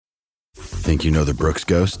Think you know the Brooks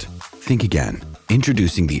Ghost? Think again.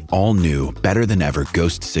 Introducing the all-new, better-than-ever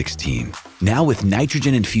Ghost 16. Now with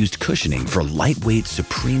nitrogen-infused cushioning for lightweight,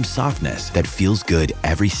 supreme softness that feels good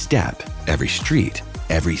every step, every street,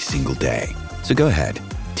 every single day. So go ahead,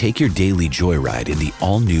 take your daily joyride in the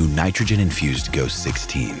all-new nitrogen-infused Ghost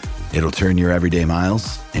 16. It'll turn your everyday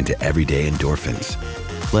miles into everyday endorphins.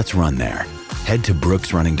 Let's run there. Head to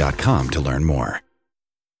brooksrunning.com to learn more.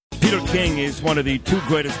 Peter King is one of the two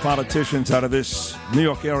greatest politicians out of this New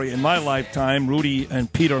York area in my lifetime. Rudy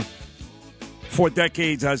and Peter, for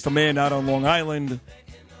decades as the man out on Long Island.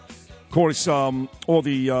 Of course, all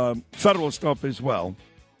the federal stuff as well.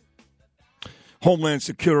 Homeland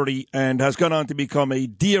Security, and has gone on to become a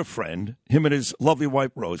dear friend, him and his lovely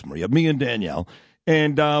wife, Rosemary, of me and Danielle.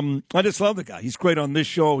 And I just love the guy. He's great on this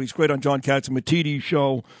show. He's great on John Katzimatidis'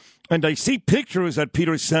 show. And I see pictures that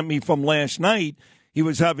Peter sent me from last night. He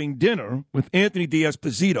was having dinner with Anthony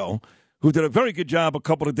D'Esposito, who did a very good job a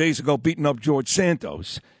couple of days ago beating up George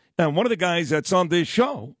Santos. And one of the guys that's on this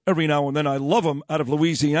show, every now and then, I love him, out of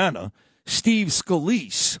Louisiana, Steve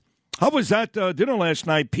Scalise. How was that dinner last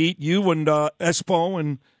night, Pete? You and Espo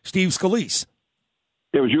and Steve Scalise.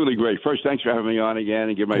 It was really great. First, thanks for having me on again,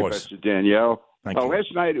 and give my best to Danielle. Thank you.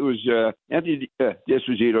 Last night, it was Anthony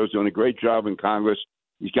D'Esposito is doing a great job in Congress.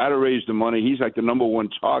 He's got to raise the money. He's like the number one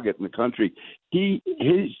target in the country. His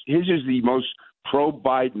is the most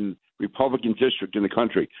pro-Biden Republican district in the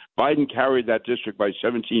country. Biden carried that district by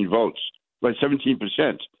 17 votes, by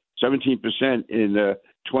 17%. 17% in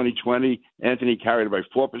 2020. Anthony carried it by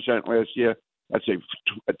 4% last year. That's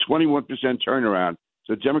a 21% turnaround.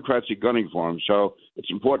 So Democrats are gunning for him. So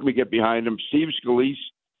it's important we get behind him. Steve Scalise,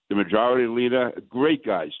 the majority leader, a great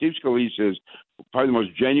guy. Steve Scalise is probably the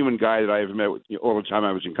most genuine guy that I ever met with all the time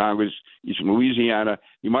I was in Congress. He's from Louisiana.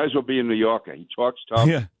 He might as well be a New Yorker. He talks tough.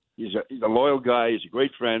 Yeah. He's a loyal guy. He's a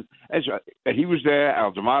great friend. And he was there.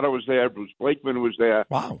 Al D'Amato was there. Bruce Blakeman was there.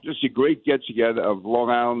 Wow. Just a great get-together of Long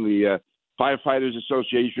Island. The Firefighters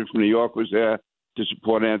Association from New York was there to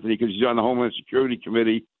support Anthony because he's on the Homeland Security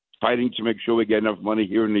Committee fighting to make sure we get enough money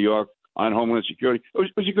here in New York on Homeland Security.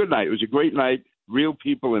 It was a good night. It was a great night. Real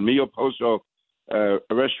people in Mio Posto, a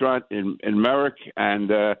restaurant in Merrick.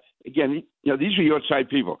 And, again, these are your side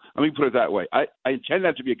people. Let me put it that way. I intend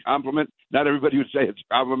that to be a compliment. Not everybody would say it's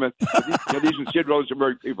a compliment. These are Sid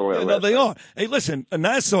Rosenberg people. Yeah, no, they are. Hey, listen,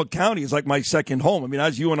 Nassau County is like my second home. I mean,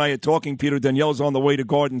 as you and I are talking, Peter, Danielle's on the way to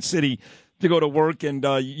Garden City to go to work, and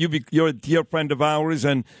you're a dear friend of ours.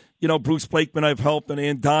 And, Bruce Blakeman I've helped, and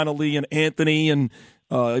Ann Donnelly and Anthony and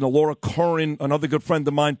Laura Curran, another good friend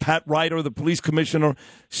of mine, Pat Ryder, the police commissioner,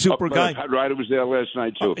 super guy. Pat Ryder was there last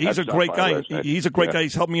night, too. He's a great guy. He's a great guy.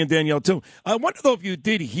 He's helped me and Danielle, too. I wonder, though, if you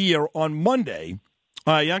did hear on Monday,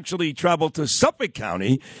 I actually traveled to Suffolk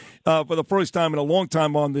County for the first time in a long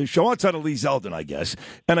time on this show, outside of Lee Zeldin, I guess,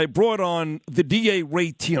 and I brought on the DA,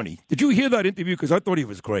 Ray Tierney. Did you hear that interview? Because I thought he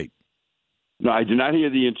was great. No, I did not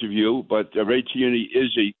hear the interview, but Ray Tierney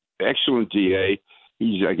is an excellent DA.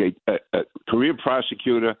 He's like a career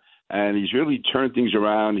prosecutor, and he's really turned things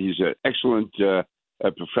around. He's an excellent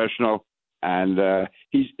professional, and to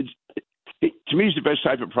me, he's the best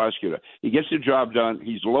type of prosecutor. He gets the job done.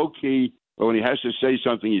 He's low-key, but when he has to say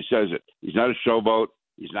something, he says it. He's not a showboat.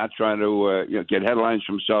 He's not trying to get headlines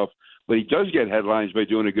for himself, but he does get headlines by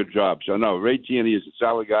doing a good job. So, no, Ray Tierney is a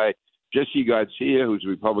solid guy. Jesse Garcia, who's a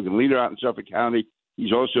Republican leader out in Suffolk County,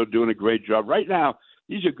 he's also doing a great job. Right now,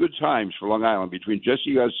 these are good times for Long Island. Between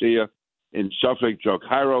Jesse Garcia in Suffolk, Joe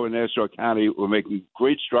Cairo in Nassau County, we're making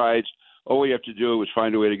great strides. All we have to do is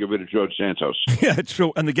find a way to get rid of George Santos. Yeah, it's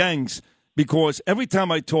true. And the gangs, because every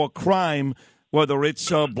time I talk crime, whether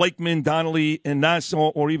it's Blakeman, Donnelly in Nassau,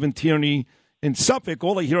 or even Tierney in Suffolk,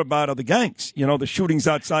 all I hear about are the gangs. The shootings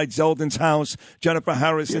outside Zeldin's house, Jennifer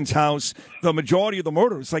Harrison's house. The majority of the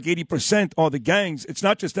murders, like 80%, are the gangs. It's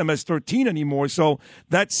not just MS-13 anymore. So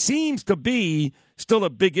that seems to be still a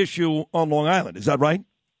big issue on Long Island. Is that right?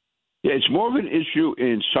 Yeah, it's more of an issue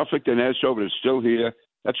in Suffolk than Nassau, but it's still here.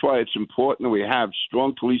 That's why it's important that we have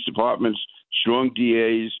strong police departments, strong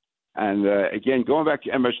DAs. And, again, going back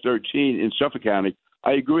to MS-13 in Suffolk County,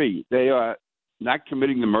 I agree. They are not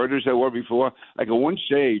committing the murders they were before. Like at one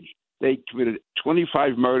stage, they committed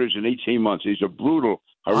 25 murders in 18 months. These are brutal,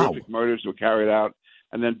 horrific murders that were carried out.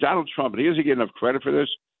 And then Donald Trump, and he doesn't get enough credit for this,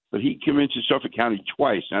 but he came into Suffolk County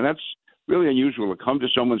twice. Now, that's really unusual to come to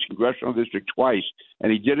someone's congressional district twice,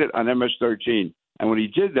 and he did it on MS-13. And when he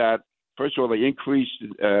did that, first of all, they increased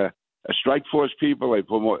strike force people. They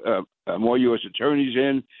put more U.S. attorneys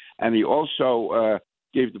in, and he also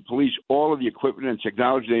gave the police all of the equipment and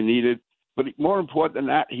technology they needed. But more important than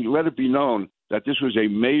that, he let it be known that this was a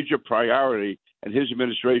major priority in his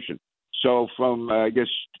administration. So from, I guess,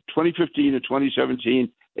 2015 to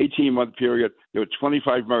 2017, 18-month period, there were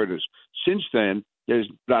 25 murders. Since then, there's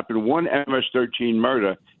not been one MS-13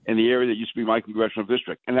 murder in the area that used to be my congressional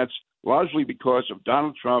district. And that's largely because of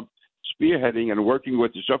Donald Trump spearheading and working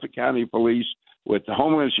with the Suffolk County Police, with the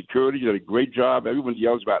Homeland Security. They did a great job. Everyone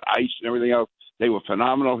yells about ICE and everything else. They were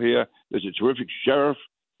phenomenal here. There's a terrific sheriff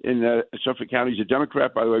in Suffolk County. He's a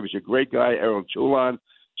Democrat, by the way. He's a great guy, Errol Toulon.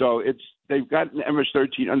 So they've gotten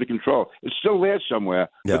MS-13 under control. It's still there somewhere,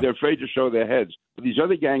 but they're afraid to show their heads. But these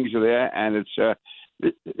other gangs are there, and it's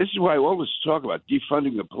this is why I always talk about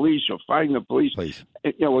defunding the police or fighting the police. Please.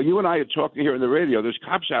 Well, you and I are talking here on the radio. There's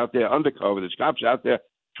cops out there undercover. There's cops out there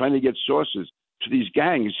trying to get sources to these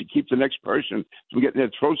gangs to keep the next person from getting their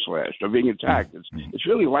throat slashed or being attacked. It's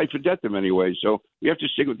really life or death in many ways. So we have to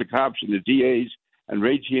stick with the cops and the DAs. And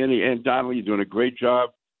Ray Tierney and Donnelly are doing a great job.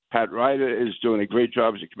 Pat Ryder is doing a great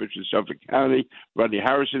job as a commissioner in Suffolk County. Rodney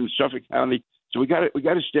Harrison in Suffolk County. So we got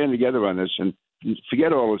to stand together on this and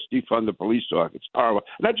forget all this defund the police talk. It's horrible.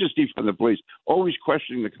 Not just defund the police, always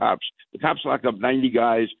questioning the cops. The cops locked up 90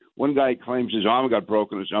 guys. One guy claims his arm got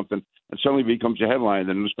broken or something, and suddenly becomes a headline in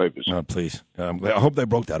the newspapers. Please. I hope they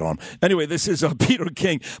broke that arm. Anyway, this is Peter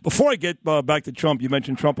King. Before I get back to Trump, you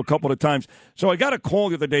mentioned Trump a couple of times. So I got a call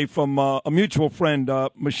the other day from a mutual friend,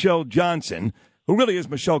 Michelle Johnson, who really is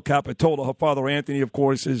Michelle Capitola. Her father, Anthony, of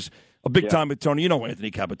course, is a big-time attorney. You know Anthony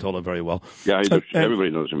Capitola very well. Yeah, everybody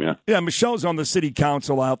knows him, yeah. Yeah, Michelle's on the city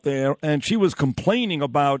council out there, and she was complaining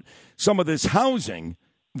about some of this housing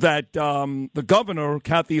that the governor,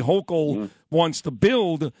 Kathy Hochul, wants to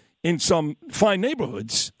build in some fine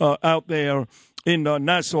neighborhoods out there in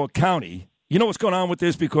Nassau County. You know what's going on with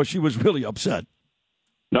this? Because she was really upset.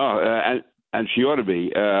 No, and she ought to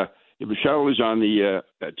be. Michelle is on the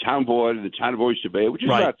town board of the town of Oyster Bay, which is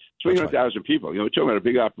about 300,000 people. We're talking about a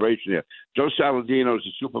big operation here. Joe Saladino is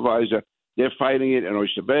the supervisor. They're fighting it in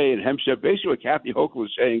Oyster Bay and Hempstead. Basically, what Kathy Hochul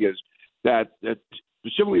is saying is that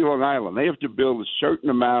specifically Long Island, they have to build a certain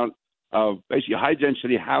amount of basically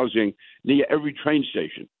high-density housing near every train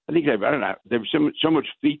station. I think there's so much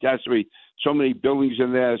feet, there has to be so many buildings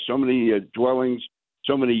in there, so many dwellings,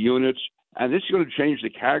 so many units. And this is going to change the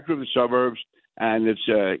character of the suburbs. And it's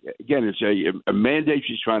a mandate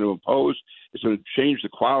she's trying to impose. It's going to change the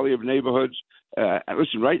quality of neighborhoods. And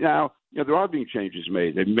listen, right now, there are being changes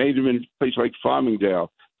made. They've made them in places like Farmingdale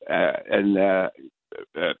and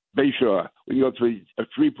Bayshore. We can go through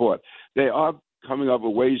Freeport. They are coming up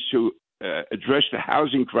with ways to address the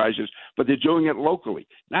housing crisis, but they're doing it locally.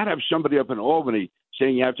 Not have somebody up in Albany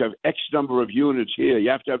saying you have to have X number of units here, you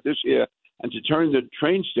have to have this here, and to turn the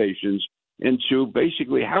train stations into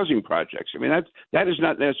basically housing projects. I mean, that is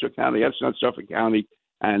not Nassau County. That's not Suffolk County.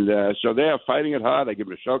 And so they are fighting it hard. I give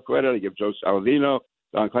Michelle credit. I give Joe Saladino,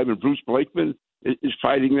 Don Clayton, Bruce Blakeman is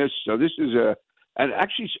fighting this. So this is and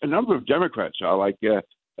actually a number of Democrats are like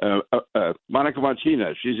Monica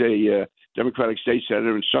Martinez. She's a Democratic state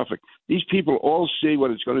senator in Suffolk. These people all see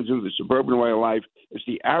what it's going to do to the suburban way of life. It's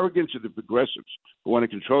the arrogance of the progressives who want to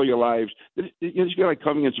control your lives. It's like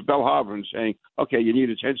coming into Bell Harbor and saying, okay, you need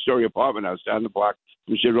a 10-story apartment house down the block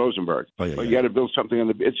from Sid Rosenberg. You got to build something on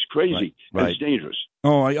the. It's crazy. Right. It's dangerous.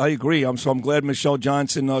 Oh, I agree. I'm glad Michelle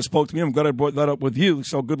Johnson spoke to me. I'm glad I brought that up with you.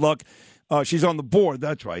 So good luck. She's on the board.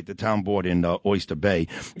 That's right, the town board in Oyster Bay.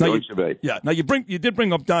 Now, Oyster Bay. Yeah. Now you did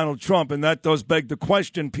bring up Donald Trump, and that does beg the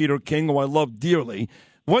question, Peter King, who I love dearly.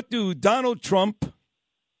 What do Donald Trump,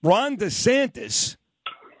 Ron DeSantis,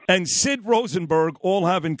 and Sid Rosenberg all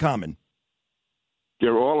have in common?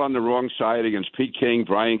 They're all on the wrong side against Pete King,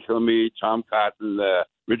 Brian Kilmeade, Tom Cotton,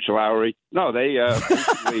 Rich Lowry. No, they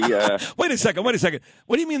basically. Wait a second.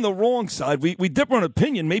 What do you mean the wrong side? We differ in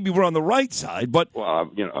opinion. Maybe we're on the right side, but. Well,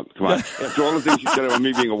 come on. After all the things you said about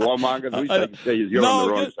me being a warmonger, at least I can say you're on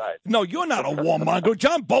the wrong side. No, you're not a warmonger.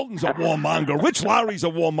 John Bolton's a warmonger. Rich Lowry's a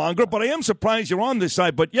warmonger, but I am surprised you're on this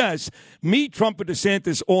side. But yes, me, Trump, and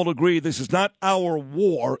DeSantis all agree this is not our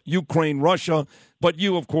war, Ukraine, Russia, but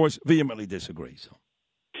you, of course, vehemently disagree. So.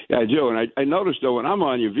 Yeah, I do. And I noticed, though, when I'm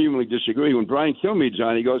on, you vehemently disagree. When Brian Kilmeade's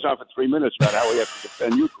on, he goes on for 3 minutes about how we have to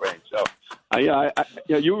defend Ukraine. So,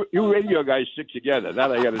 you radio guys stick together.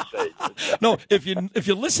 That I got to say. No, if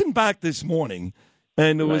you listen back this morning,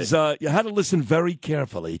 and it was you had to listen very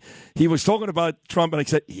carefully. He was talking about Trump, and I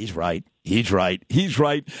said, he's right.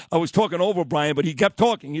 I was talking over Brian, but he kept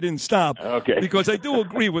talking. He didn't stop. Okay. Because I do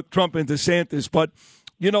agree with Trump and DeSantis, but.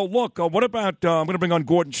 Look, what about, I'm going to bring on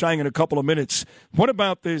Gordon Shang in a couple of minutes. What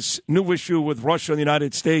about this new issue with Russia and the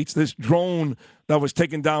United States, this drone that was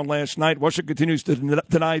taken down last night? Russia continues to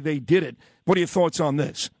deny they did it. What are your thoughts on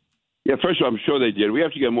this? Yeah, first of all, I'm sure they did. We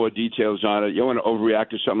have to get more details on it. You don't want to overreact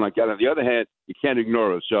to something like that. On the other hand, you can't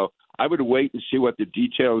ignore it. So I would wait and see what the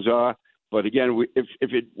details are. But again, if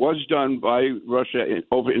it was done by Russia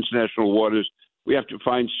over international waters, we have to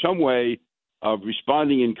find some way of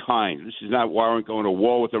responding in kind. This is not warrant going to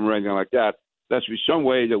war with them or anything like that. There has to be some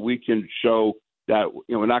way that we can show that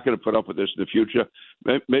we're not going to put up with this in the future.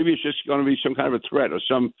 Maybe it's just going to be some kind of a threat or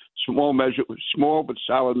some small but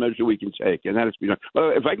solid measure we can take, and that has to be done.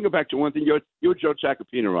 If I can go back to one thing, you're Joe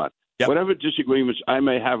Tacopina, Ron. Yep. Whatever disagreements I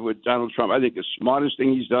may have with Donald Trump, I think the smartest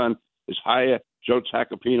thing he's done is hire Joe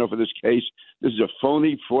Tacopina for this case. This is a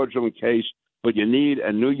phony, fraudulent case, but you need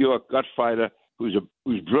a New York gut fighter who's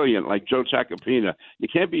brilliant, like Joe Tacopina. You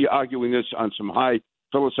can't be arguing this on some high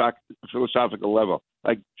philosophical level.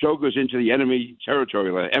 Like Joe goes into the enemy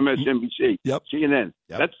territory, like MSNBC, yep. CNN.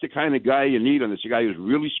 Yep. That's the kind of guy you need on this. A guy who's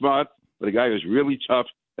really smart, but a guy who's really tough.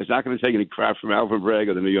 Is not going to take any crap from Alvin Bragg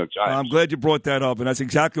or the New York Times. I'm glad you brought that up, and that's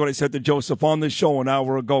exactly what I said to Joseph on this show an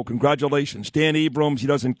hour ago. Congratulations. Dan Abrams, he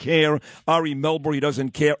doesn't care. Ari Melber, he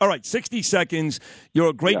doesn't care. All right, 60 seconds. You're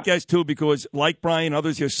a great guest, too, because like Brian,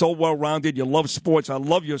 others, you're so well-rounded. You love sports. I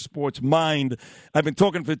love your sports mind. I've been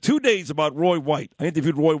talking for 2 days about Roy White. I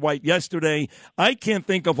interviewed Roy White yesterday. I can't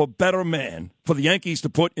think of a better man for the Yankees to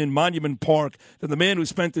put in Monument Park than the man who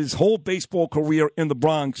spent his whole baseball career in the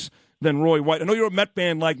Bronx than Roy White. I know you're a Met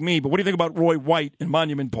fan like me, but what do you think about Roy White in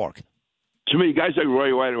Monument Park? To me, guys like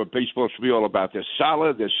Roy White are what baseball should be all about. They're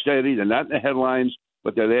solid, they're steady, they're not in the headlines,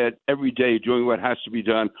 but they're there every day doing what has to be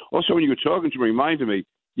done. Also, when you were talking to me, reminded me,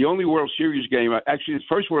 the only World Series game, actually the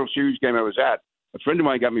first World Series game I was at, a friend of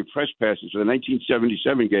mine got me press passes for the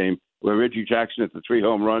 1977 game where Reggie Jackson hit the 3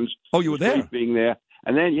 home runs. Oh, you were there? Being there.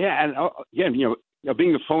 And then,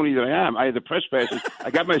 being the phony that I am, I had the press passes.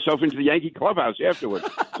 I got myself into the Yankee clubhouse afterwards.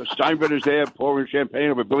 So Steinbrenner's there pouring champagne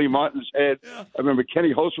over Billy Martin's head. I remember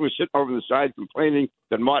Kenny Holson was sitting over the side complaining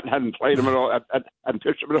that Martin hadn't played him at all, hadn't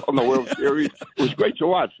pitched him at all in the World Series. It was great to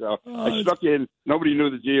watch. So I stuck in. Nobody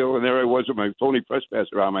knew the deal, and there I was with my phony press pass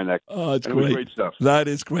around my neck. Oh, it's great. It was great stuff. That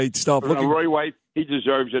is great stuff. Roy White, he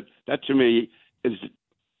deserves it. That, to me, is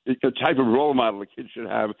the type of role model a kid should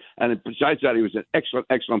have. And besides that, he was an excellent,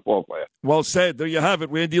 excellent ball player. Well said. There you have it,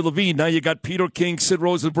 Randy Levine. Now you got Peter King, Sid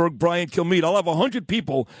Rosenberg, Brian Kilmeade. I'll have 100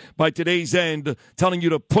 people by today's end telling you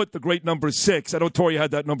to put the great number 6. I know Tori had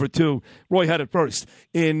that number 2. Roy had it first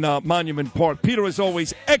in Monument Park. Peter, as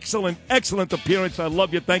always, excellent, excellent appearance. I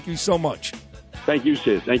love you. Thank you so much. Thank you,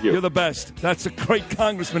 Sid. Thank you. You're the best. That's the great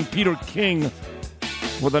Congressman Peter King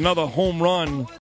with another home run.